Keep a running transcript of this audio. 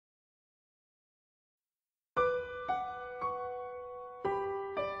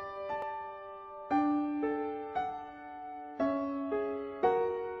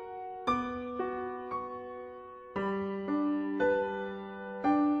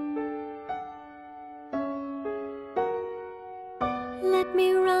Let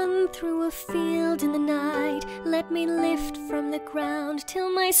me run through a field in the night. Let me lift from the ground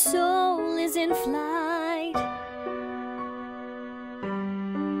till my soul is in flight.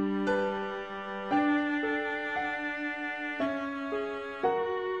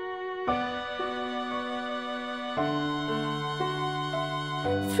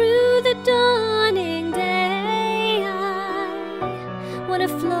 Through the dawning day, I wanna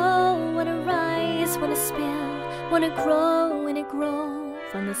flow, wanna rise, wanna spill, wanna grow in a grove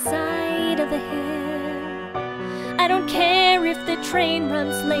on the side of the hill. I don't care if the train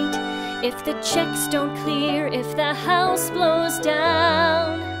runs late, if the checks don't clear, if the house blows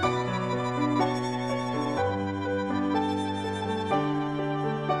down.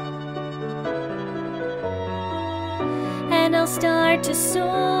 And I'll start to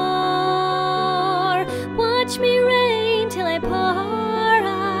soar. Watch me rain till I pour.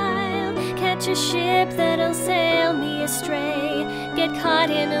 I'll catch a ship that'll sail me astray, get caught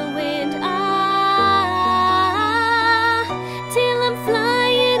in a wind, till I'm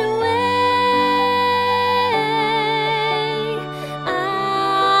flying away.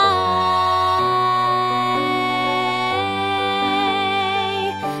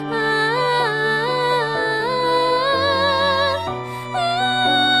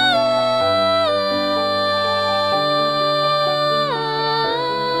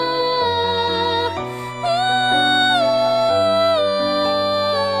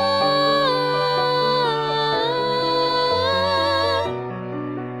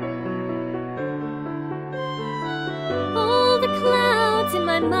 In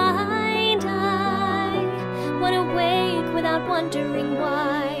my mind, I wanna wake without wondering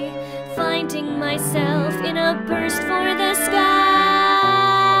why, finding myself in a burst for the sky.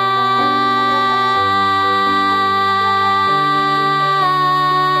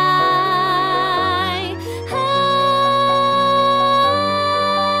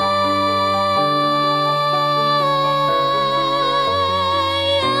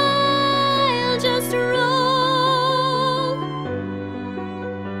 I'll just roll.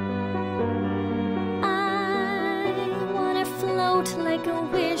 Like a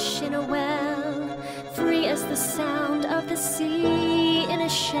wish in a well, free as the sound of the sea in a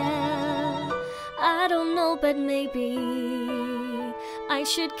shell. I don't know, but maybe I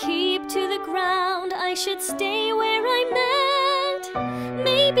should keep to the ground. I should stay where I'm at.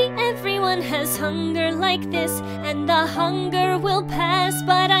 Maybe everyone has hunger like this, and the hunger will pass,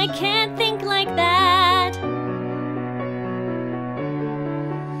 but I can't think like that.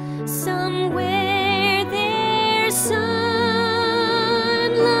 Somewhere there's sunlight,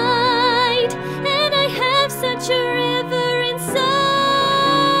 and I have such a river inside.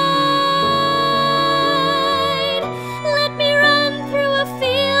 Let me run through a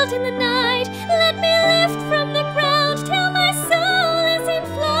field in the night. Let me lift from the ground till my soul is in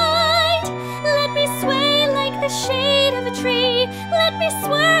flight. Let me sway like the shade of a tree. Let me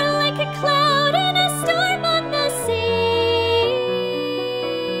swirl like a cloud in a storm on the sea.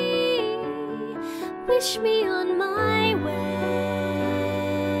 Wish me on my way.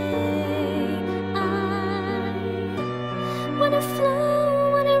 Wanna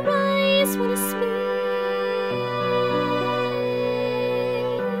flow, wanna rise, wanna speak.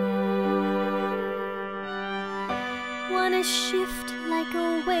 Wanna shift like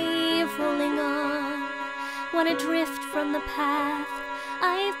a wave rolling on. Wanna drift from the path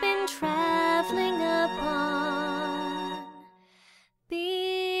I've been traveling upon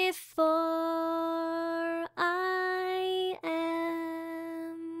before I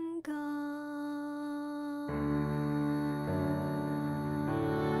am gone.